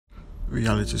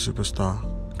Reality superstar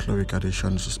Khloé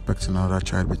Kardashian is suspecting another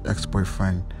child with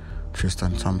ex-boyfriend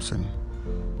Tristan Thompson.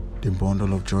 The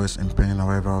bundle of joy impending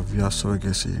arrival via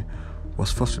surrogacy was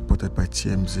first reported by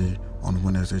TMZ on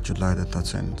Wednesday, July the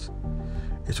 13th.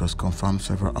 It was confirmed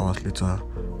several hours later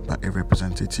by a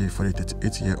representative for the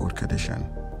 38-year-old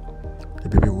Kardashian. The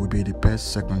baby will be the pair's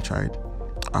second child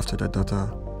after their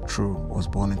daughter, True, was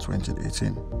born in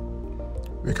 2018.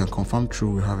 We can confirm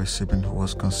True will have a sibling who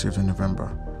was conceived in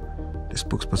November, the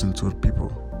spokesperson told People.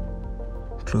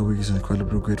 Khloé is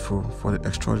incredibly grateful for the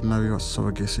extraordinary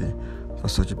surrogacy for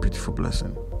such a beautiful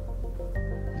blessing.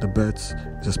 The birth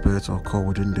is expected to occur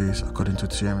within days, according to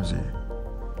TMZ.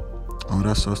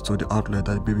 Another source told the outlet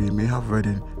that the baby may have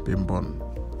already been born.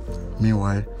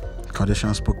 Meanwhile,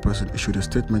 Kardashian spokesperson issued a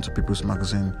statement to People's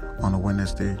Magazine on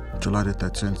Wednesday, July the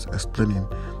 13th, explaining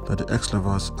that the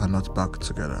ex-lovers are not back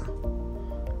together.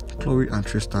 Khloe and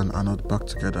Tristan are not back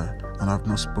together and have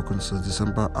not spoken since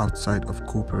December outside of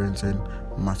co-parenting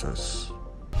matters.